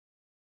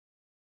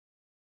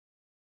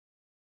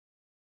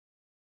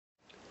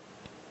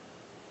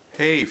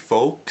Hey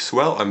folks,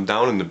 well I'm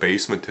down in the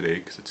basement today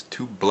because it's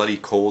too bloody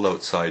cold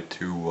outside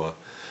to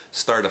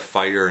start a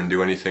fire and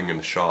do anything in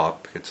the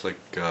shop. It's like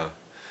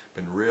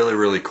been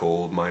really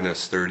cold,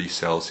 minus 30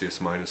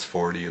 Celsius, minus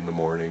 40 in the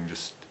morning,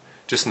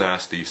 just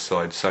nasty. So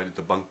I decided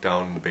to bunk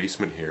down in the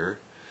basement here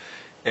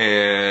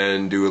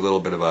and do a little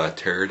bit of a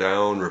tear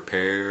down,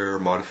 repair,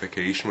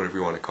 modification, whatever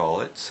you want to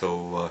call it.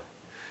 So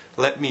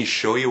let me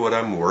show you what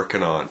I'm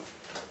working on.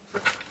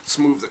 Let's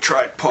move the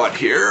tripod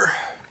here.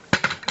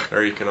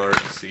 There you can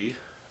already see.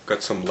 I've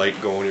got some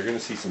light going. You're going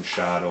to see some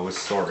shadows.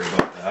 Sorry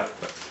about that.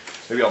 But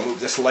maybe I'll move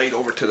this light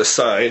over to the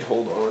side.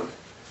 Hold on.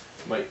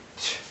 Might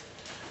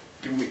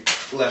give me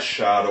less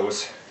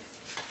shadows.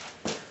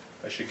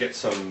 I should get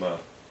some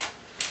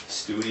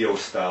studio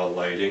style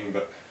lighting,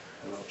 but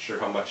I'm not sure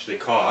how much they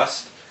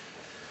cost.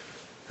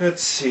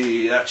 Let's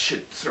see. That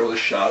should throw the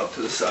shadow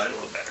to the side a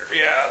little better.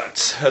 Yeah,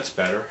 that's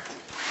better.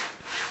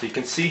 So you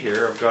can see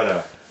here I've got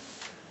a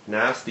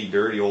nasty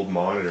dirty old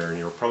monitor, and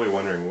you're probably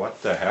wondering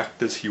what the heck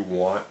does he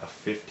want a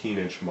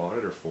 15-inch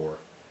monitor for?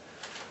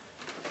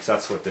 Because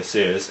that's what this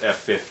is,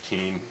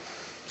 F15.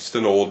 Just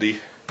an oldie.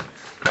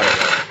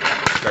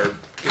 Garbage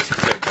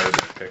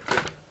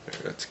picker.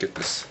 Let's get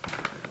this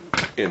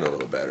in a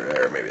little better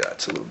there. Maybe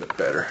that's a little bit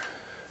better.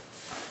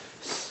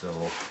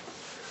 So,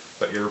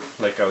 but you're,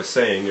 like I was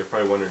saying, you're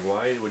probably wondering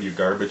why would you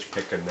garbage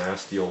pick a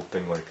nasty old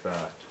thing like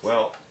that?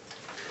 Well,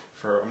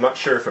 I'm not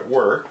sure if it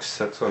works.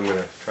 That's what I'm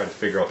going to try to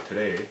figure out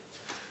today.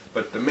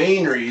 But the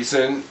main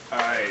reason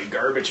I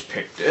garbage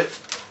picked it,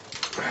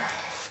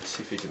 let's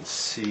see if you can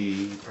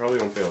see. You probably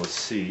won't be able to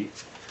see.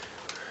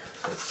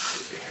 Let's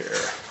see here.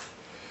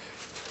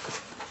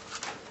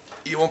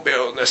 You won't be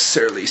able to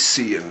necessarily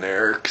see in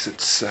there because it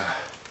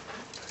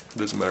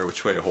doesn't matter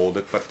which way you hold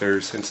it. But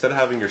there's, instead of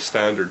having your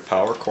standard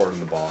power cord in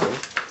the bottom,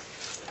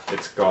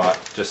 it's got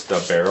just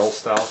a barrel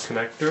style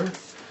connector.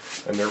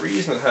 And the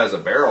reason it has a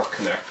barrel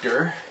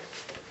connector,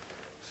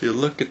 if you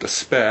look at the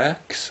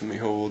specs, let me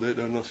hold it,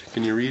 I don't know if you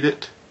can read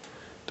it,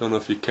 don't know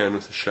if you can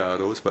with the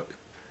shadows, but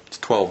it's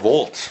 12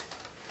 volts.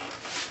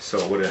 So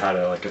it would have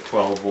had like a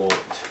 12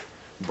 volt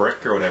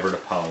brick or whatever to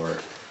power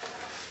it,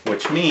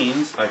 which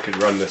means I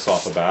could run this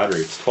off a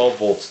battery. It's 12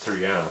 volts,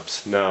 3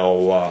 amps.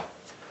 Now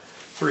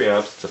 3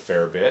 amps is a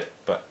fair bit,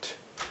 but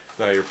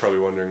now you're probably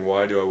wondering,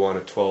 why do I want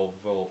a 12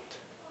 volt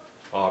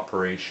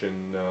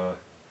operation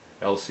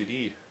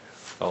LCD?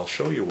 I'll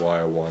show you why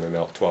I want an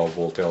 12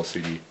 volt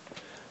LCD.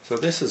 So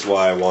this is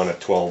why I want a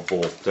 12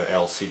 volt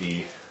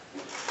LCD,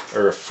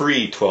 or a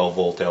free 12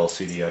 volt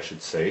LCD I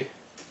should say.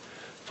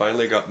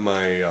 Finally got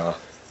my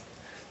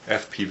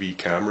FPV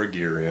camera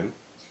gear in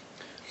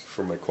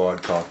for my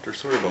quadcopter.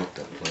 Sorry about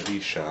the bloody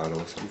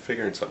shadows. I'm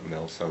figuring something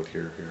else out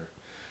here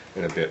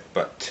in a bit.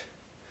 But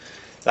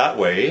that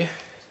way,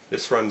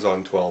 this runs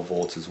on 12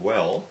 volts as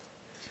well.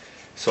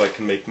 So I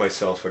can make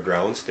myself a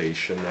ground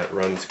station that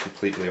runs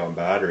completely on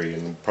battery.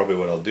 And probably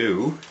what I'll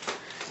do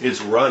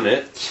is run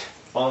it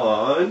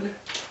on,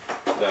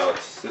 now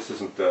this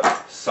isn't the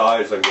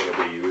size I'm going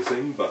to be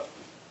using, but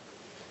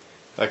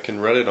I can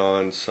run it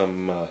on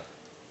some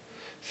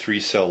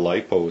 3-cell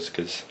LiPos,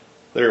 because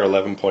they're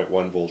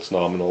 11.1 volts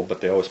nominal,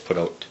 but they always put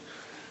out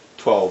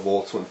 12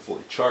 volts when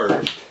fully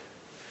charged.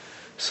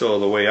 So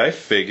the way I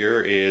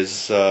figure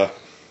is I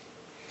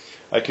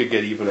could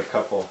get even a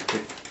couple,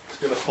 it's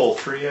going to pull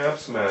 3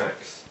 amps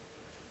max,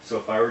 so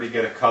if I were to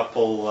get a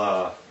couple,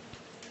 I'm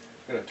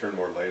going to turn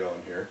more light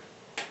on here.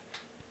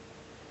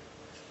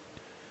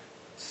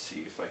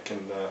 See if I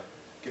can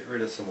get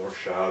rid of some more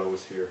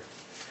shadows here.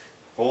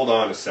 Hold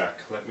on a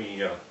sec, let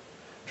me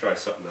try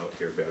something out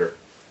here better.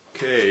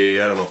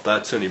 Okay, I don't know if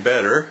that's any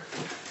better.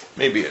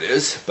 Maybe it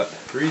is, but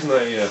the reason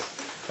I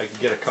could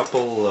get a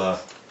couple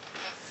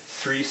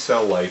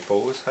 3-cell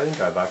LiPos, I think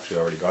I've actually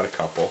already got a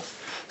couple,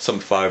 some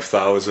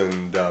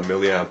 5,000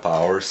 milliamp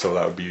hours, so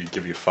that would be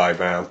give you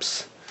 5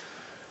 amps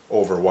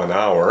over 1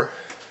 hour.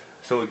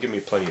 So it would give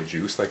me plenty of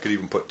juice, and I could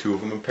even put 2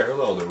 of them in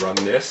parallel to run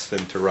this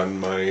and to run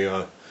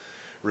my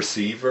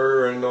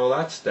receiver and all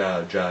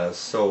that jazz.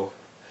 So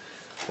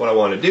what I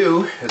want to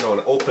do is I want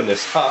to open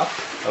this up.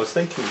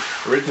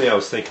 Originally I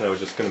was thinking I was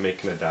just going to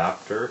make an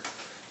adapter,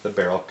 the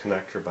barrel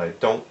connector, but I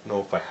don't know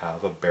if I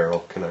have a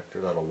barrel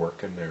connector that'll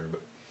work in there.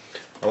 But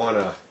I want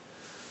to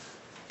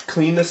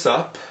clean this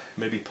up,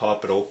 maybe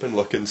pop it open,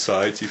 look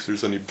inside, see if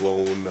there's any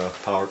blown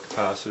power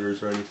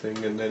capacitors or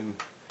anything, and then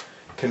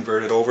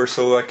convert it over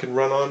so I can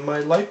run on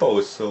my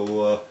LiPos.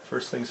 So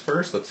first things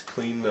first, let's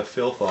clean the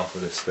filth off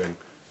of this thing.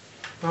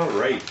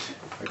 Alright,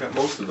 I got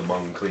most of the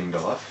bung cleaned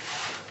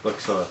off.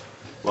 Looks a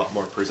lot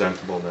more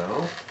presentable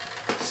now.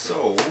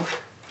 So,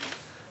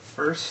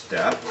 first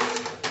step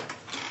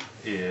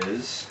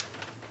is,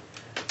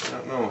 I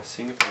don't know,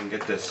 seeing if I can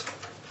get this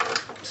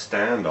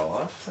stand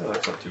off. Oh,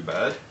 that's not too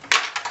bad.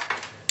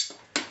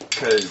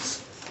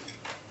 Because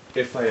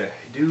if I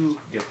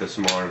do get this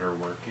monitor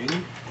working,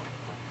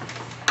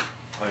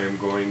 I am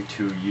going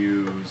to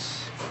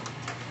use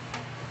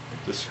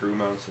the screw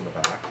mounts in the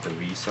back, the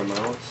VESA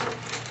mounts.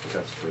 I think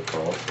that's what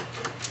they're called.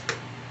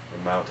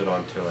 And mount it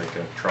onto like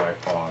a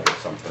tripod or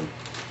something.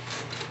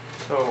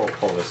 So we'll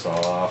pull this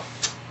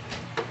off.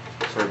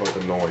 Sorry about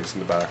the noise in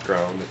the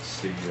background.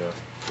 It's the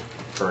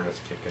furnace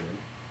kicking in.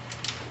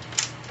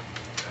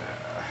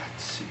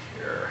 Let's see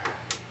here.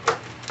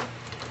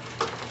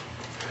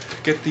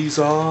 Get these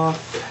off.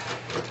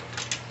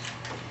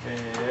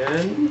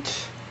 And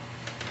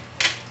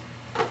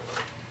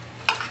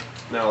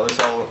now this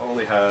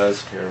only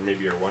has, or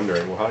maybe you're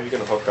wondering, well, how are you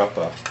going to hook up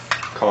a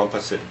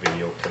composite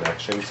video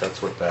connection? 'Cause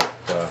that's what that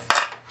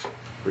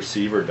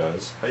receiver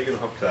does. How are you going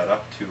to hook that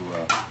up to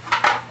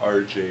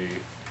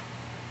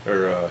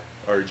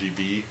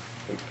RGB,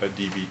 a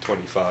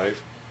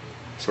DB25,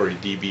 sorry,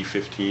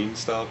 DB15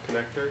 style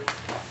connector?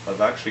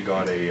 I've actually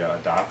got a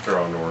adapter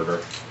on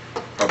order.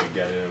 Probably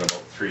get it in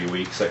about 3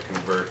 weeks that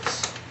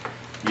converts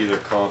either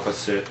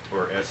composite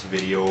or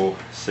S-video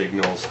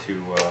signals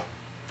to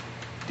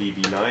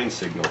DB9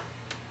 signal.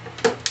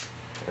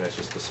 And it's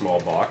just a small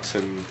box,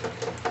 and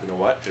you know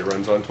what? It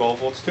runs on 12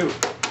 volts too.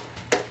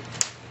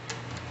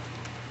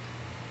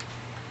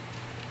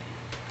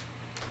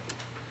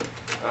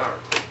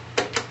 Alright,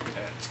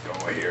 let's go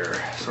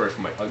here. Sorry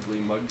for my ugly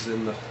mugs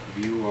in the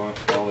view all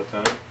the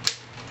time.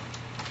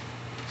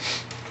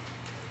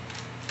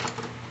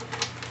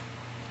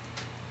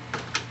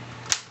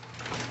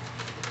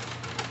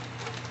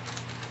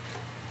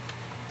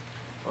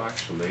 Well,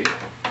 actually,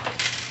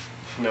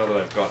 now that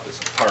I've got this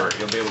apart,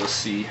 you'll be able to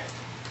see.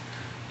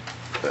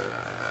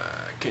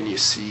 Can you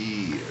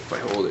see if I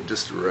hold it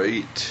just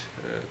right?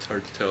 It's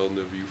hard to tell in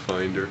the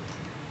viewfinder.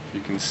 You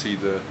can see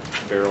the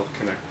barrel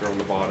connector on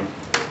the bottom.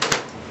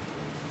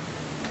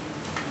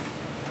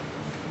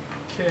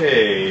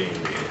 Okay,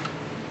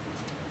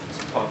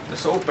 let's pop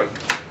this open.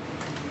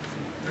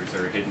 There's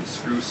our hidden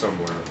screw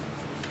somewhere.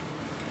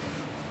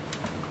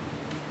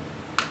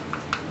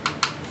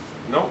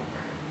 Nope.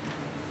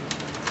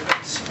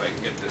 Let's see if I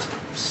can get this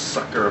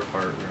sucker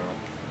apart now.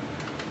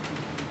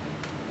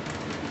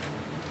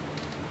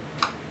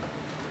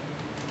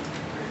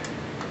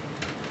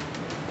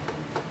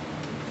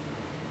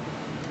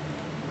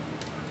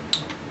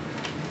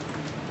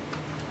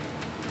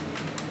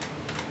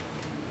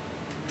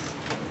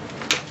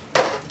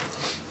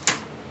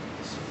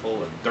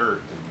 Full of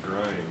dirt and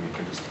grime. You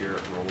can just hear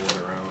it rolling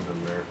around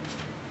in there.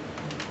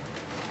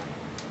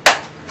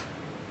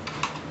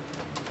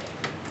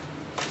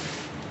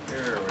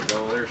 There we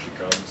go, there she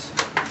comes.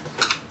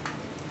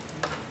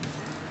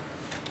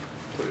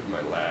 Put it in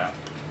my lap.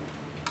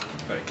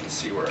 I can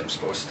see where I'm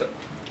supposed to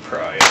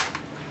pry it.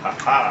 Ha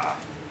ha!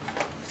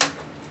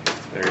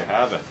 There you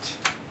have it.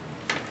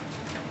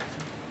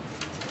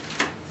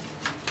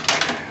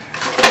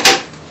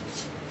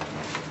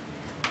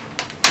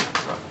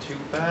 Too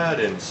bad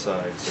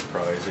inside,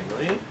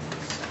 surprisingly.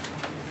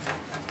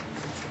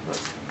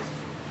 Let's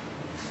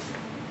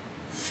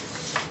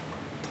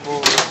pull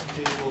this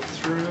cable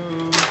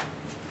through.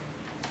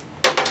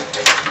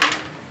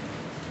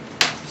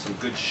 Some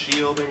good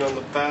shielding on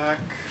the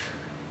back.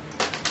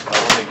 When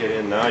I get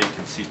in now, you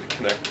can see the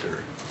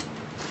connector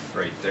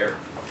right there.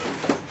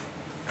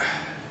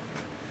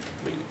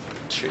 Let me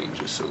change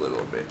this a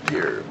little bit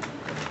here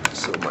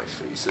so my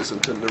face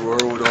isn't in the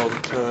road all the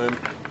time.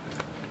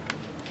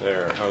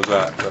 There, how's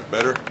that? Is that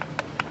better?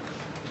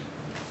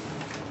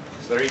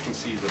 So there you can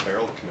see the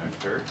barrel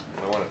connector, and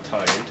I want to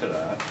tie into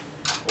that,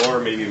 or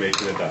maybe make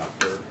an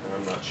adapter,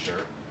 I'm not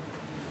sure.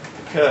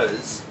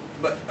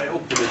 But I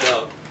opened it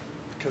up,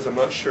 because I'm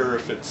not sure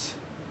if it's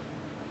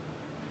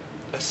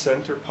a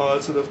center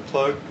positive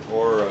plug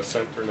or a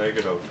center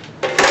negative.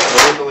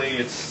 Normally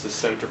it's the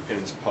center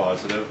pin's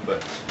positive,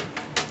 but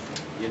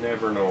you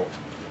never know.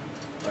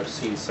 I've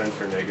seen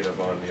center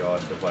negative on the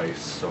odd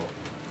device, so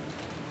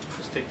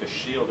just take the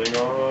shielding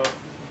off,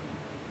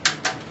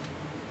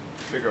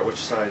 figure out which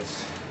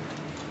side's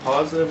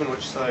positive and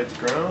which side's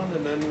ground,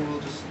 and then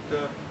we'll just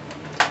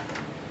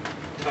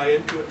tie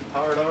into it and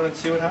power it on and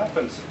see what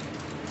happens.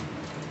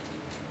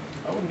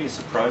 I wouldn't be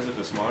surprised if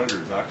this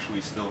monitor is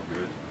actually still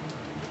good,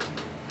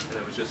 and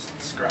it was just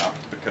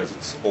scrapped because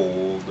it's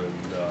old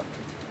and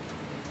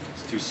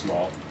it's too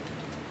small,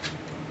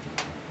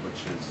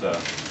 which is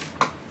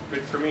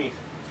good for me.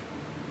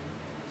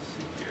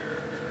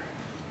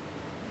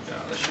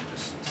 Now this should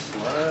just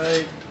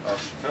slide,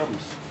 off she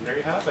comes, and there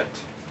you have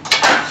it.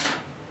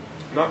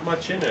 Not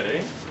much in it,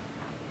 eh?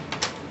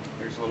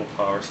 Here's a little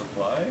power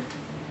supply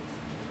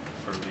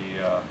for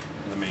the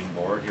main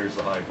board. Here's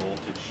the high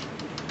voltage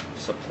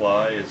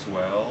supply as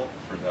well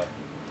for the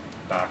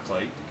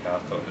backlight,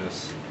 cathode,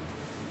 this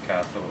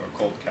cathode or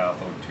cold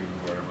cathode to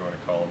whatever you want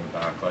to call them, the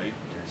backlight.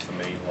 Here's the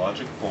main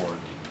logic board.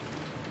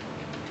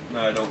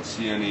 Now I don't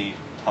see any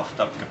puffed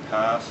up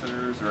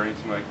capacitors or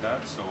anything like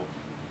that, so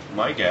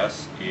my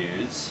guess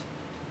is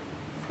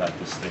that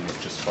this thing is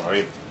just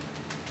fine.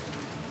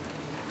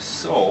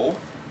 So,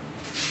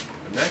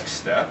 the next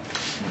step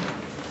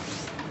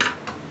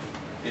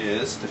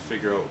is to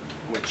figure out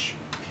which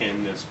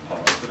pin is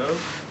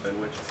positive and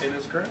which pin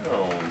is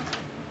ground.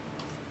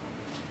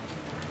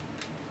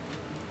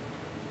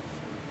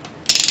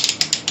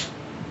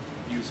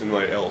 Using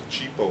my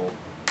LiPo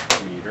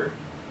meter,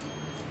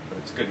 but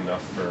it's good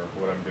enough for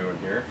what I'm doing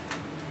here.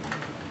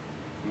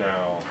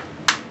 Now,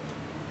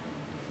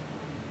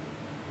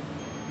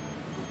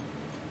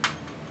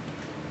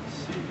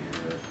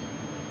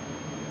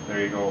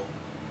 there you go.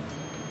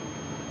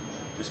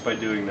 Just by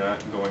doing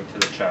that and going to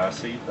the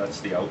chassis, that's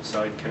the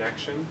outside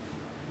connection.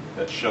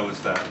 That shows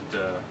that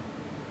the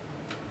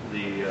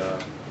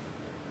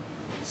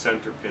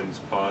center pin's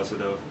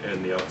positive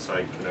and the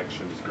outside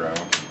connection is ground.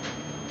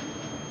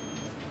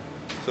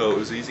 So it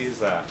was easy as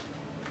that.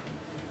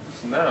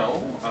 So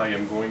now I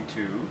am going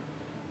to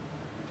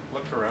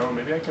look around.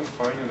 Maybe I can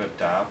find an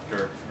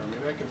adapter, or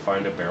maybe I can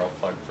find a barrel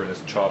plug for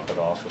this, chop it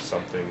off with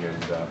something,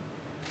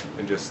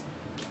 and just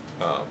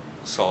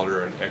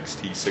solder an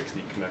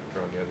XT60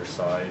 connector on the other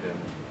side and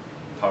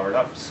power it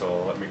up.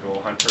 So let me go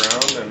hunt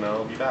around and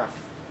I'll be back.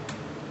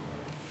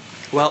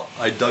 Well,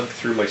 I dug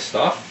through my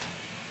stuff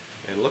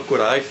and look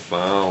what I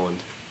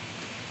found.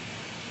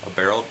 A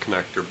barrel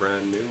connector,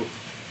 brand new.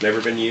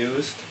 Never been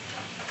used,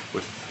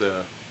 with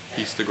the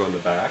piece to go in the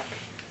back.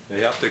 Now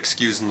you have to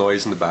excuse the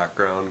noise in the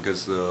background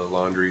because the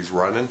laundry's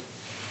running.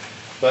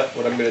 But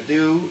what I'm going to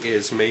do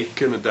is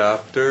make an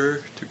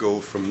adapter to go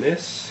from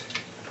this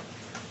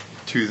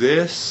to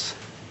this,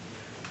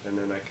 and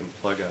then I can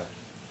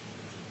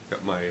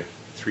got my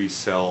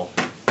 3-cell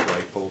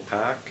LiPo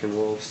pack, and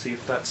we'll see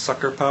if that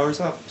sucker powers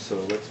up. So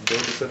let's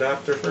build this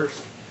adapter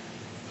first.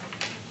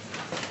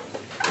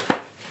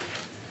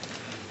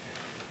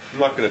 I'm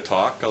not going to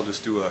talk, I'll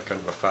just do a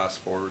kind of a fast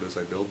forward as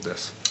I build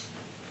this.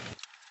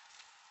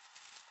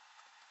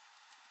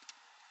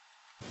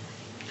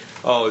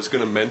 Oh, I was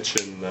going to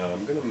mention,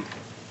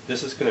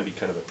 this is going to be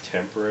kind of a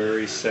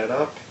temporary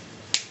setup,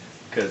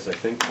 because I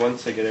think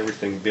once I get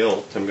everything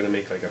built, I'm going to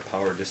make like a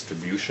power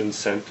distribution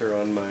center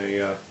on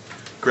my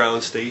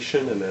ground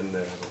station, and then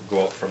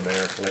go out from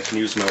there. And I can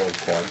use my old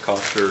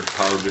quadcopter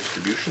power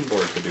distribution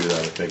board to do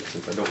that, I think,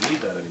 since I don't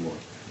need that anymore.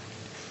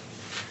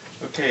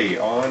 Okay,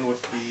 on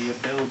with the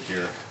build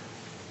here.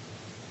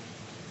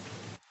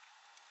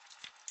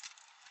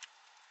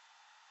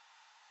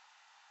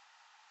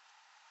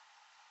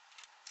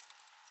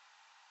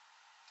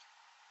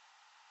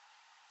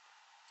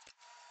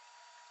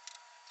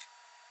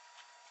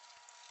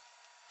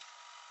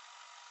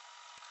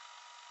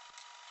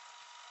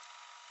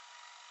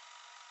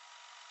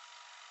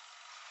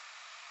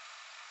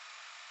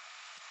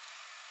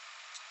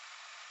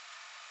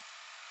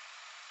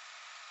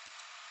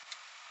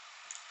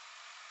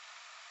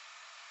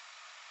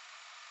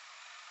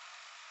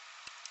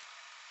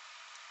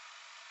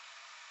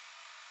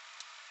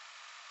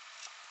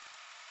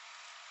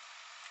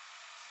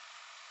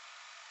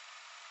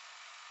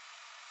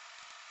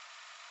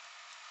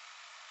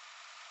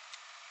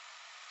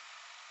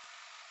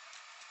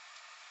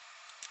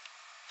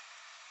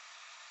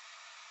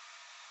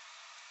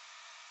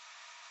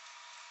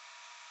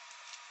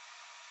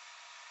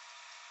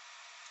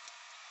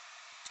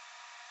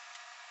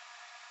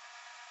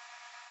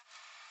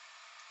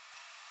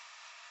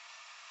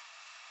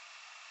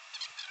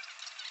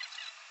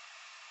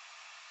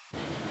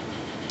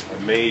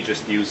 I may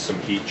just use some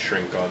heat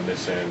shrink on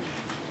this end.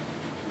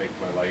 Make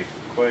my life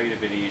quite a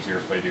bit easier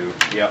if I do.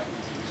 Yep,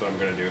 that's what I'm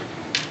going to do.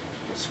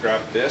 I'm going to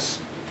scrap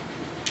this,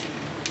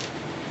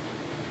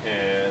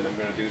 and I'm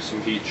going to do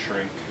some heat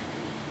shrink.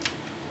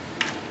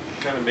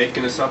 Kind of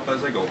making this up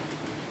as I go.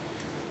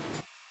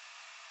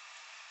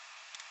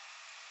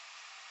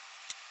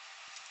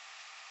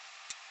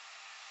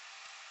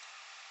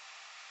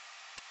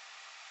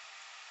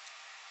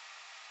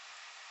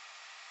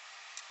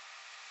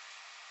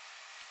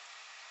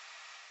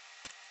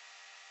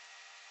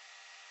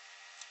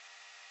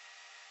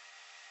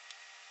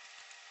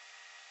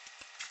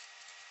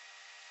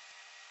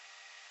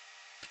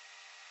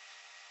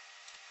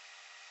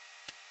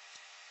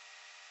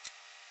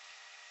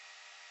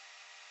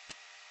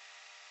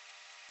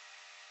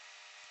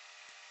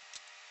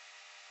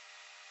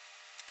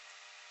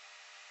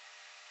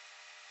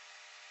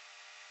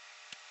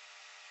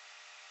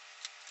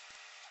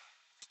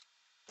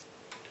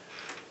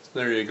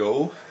 There you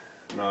go.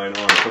 Now I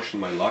know I'm pushing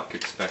my luck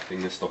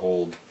expecting this to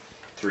hold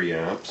 3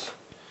 amps,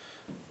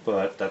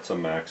 but that's a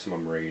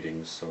maximum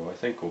rating, so I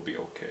think we'll be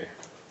okay.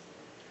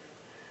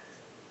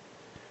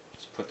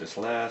 Just put this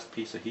last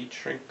piece of heat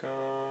shrink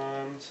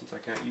on since I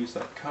can't use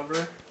that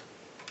cover.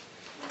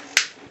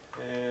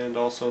 And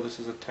also this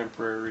is a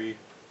temporary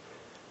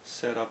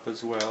setup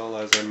as well,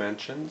 as I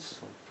mentioned.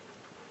 So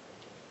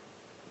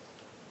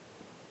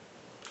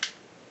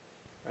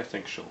I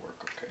think she'll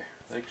work okay.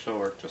 I think she'll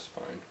work just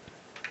fine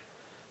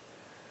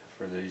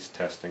for these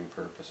testing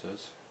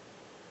purposes.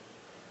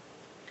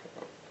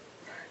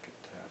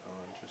 Get that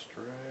on just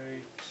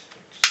right,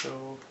 like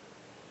so.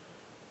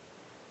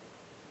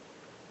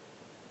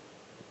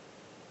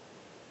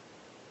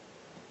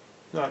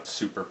 Not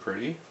super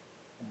pretty,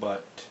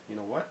 but you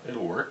know what?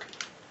 It'll work.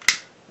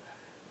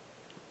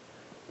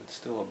 It's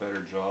still a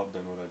better job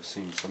than what I've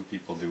seen some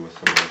people do with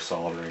some of their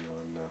soldering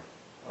on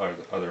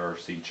other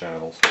RC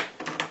channels,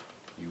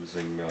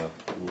 using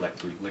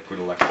liquid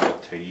electrical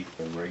tape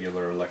and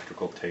regular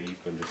electrical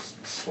tape and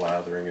just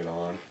slathering it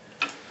on.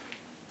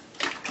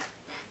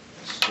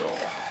 So,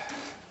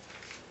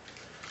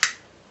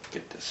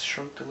 get this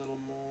shrunk a little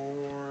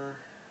more.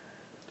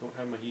 Don't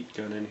have my heat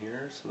gun in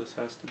here, so this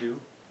has to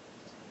do.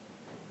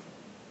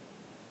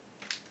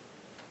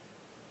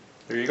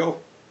 there you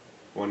go.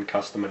 One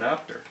custom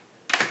adapter.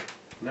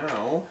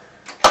 Now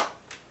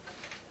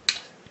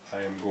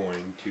I am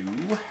going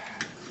to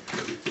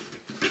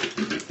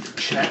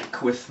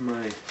check with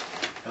my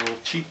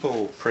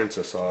LiPo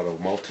Princess Auto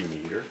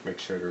multimeter, make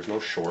sure there's no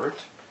short.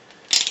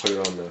 Put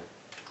it on the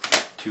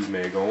 2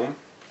 meg ohm.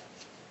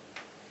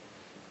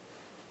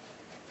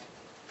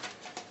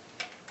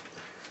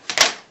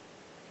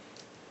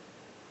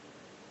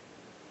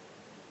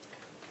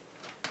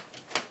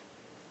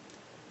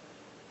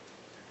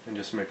 And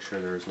just make sure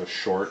there is no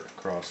short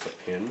across the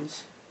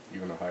pins,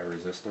 even a high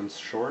resistance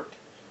short.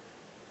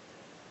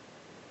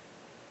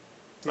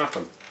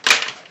 Nothing.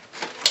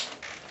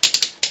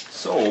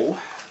 So,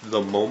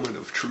 the moment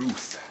of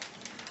truth.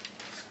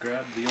 Let's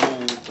grab the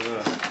old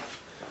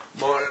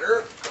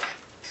monitor.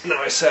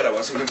 Now I said I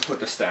wasn't going to put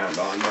the stand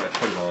on, but I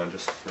put it on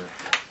just to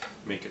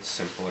make it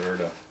simpler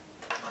to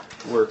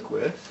work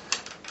with.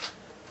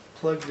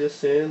 Plug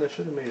this in. I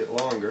should have made it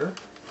longer.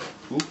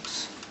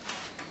 Oops.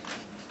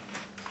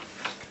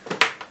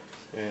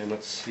 And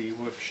let's see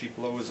if she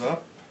blows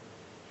up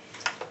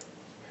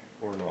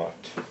or not.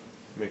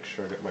 Make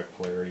sure I get my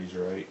polarities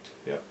right.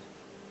 Yep.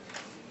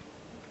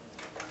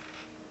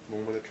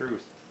 Moment of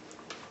truth.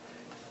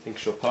 Think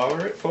she'll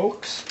power it,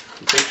 folks?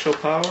 You think she'll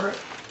power it?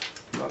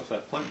 Not if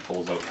that plug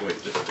pulls out the way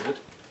it just did.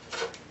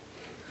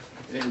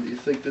 And do you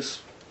think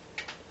this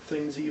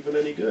thing's even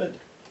any good?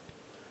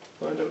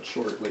 Find out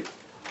shortly.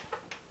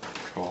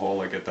 Oh,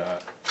 look at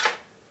that.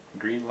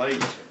 Green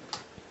light.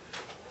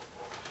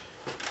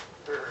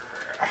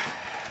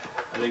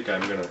 I think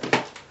I'm going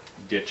to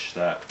ditch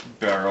that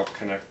barrel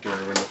connector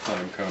when the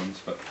time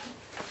comes, but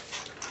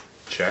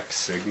check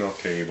signal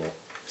cable.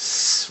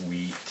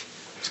 Sweet.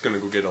 Just going to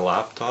go get a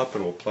laptop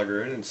and we'll plug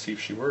her in and see if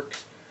she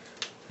works.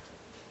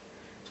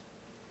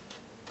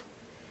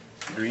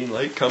 Green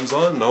light comes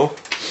on though.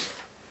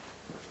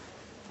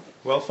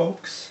 Well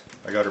folks,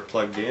 I got her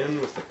plugged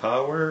in with the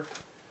power.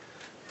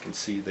 You can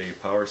see the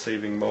power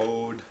saving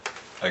mode.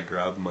 I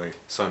grabbed my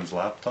son's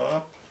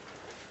laptop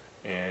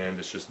and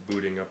it's just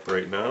booting up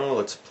right now.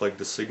 Let's plug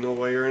the signal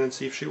wire in and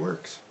see if she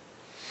works.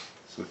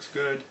 This looks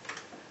good.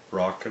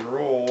 Rock and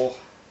roll.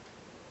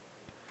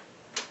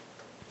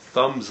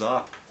 Thumbs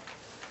up.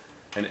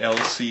 An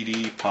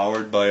LCD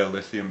powered by a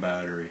lithium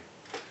battery.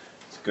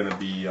 It's going to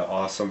be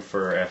awesome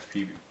for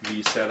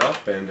FPV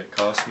setup, and it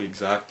cost me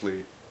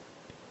exactly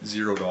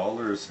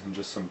 $0 in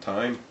just some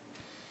time.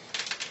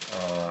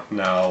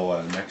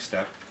 Now next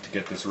step to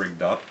get this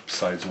rigged up,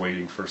 besides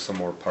waiting for some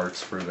more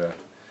parts for the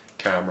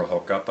camera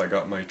hookup, I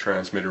got my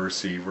transmitter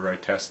receiver, I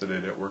tested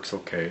it, it works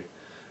okay.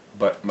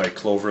 But my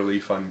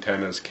cloverleaf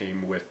antennas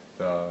came with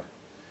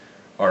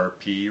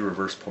RP,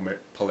 reverse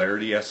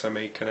polarity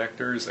SMA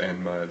connectors,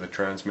 and the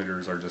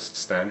transmitters are just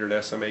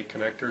standard SMA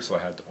connectors, so I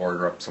had to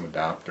order up some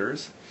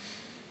adapters.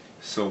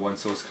 So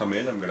once those come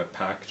in, I'm going to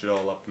package it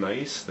all up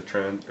nice. The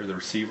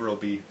receiver will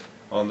be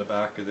on the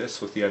back of this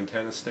with the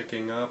antenna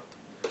sticking up,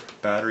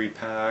 battery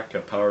pack,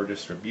 a power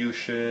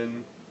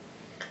distribution,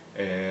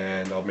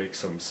 and I'll make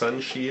some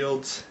sun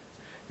shields.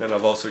 Then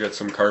I've also got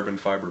some carbon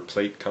fiber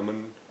plate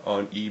coming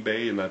on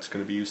eBay, and that's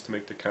going to be used to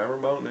make the camera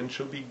mount, and then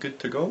she'll be good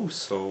to go.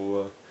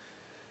 So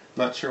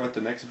not sure what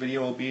the next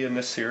video will be in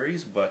this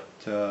series, but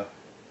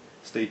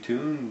stay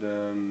tuned,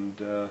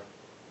 and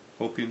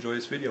hope you enjoy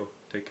this video.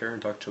 Take care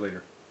and talk to you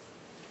later.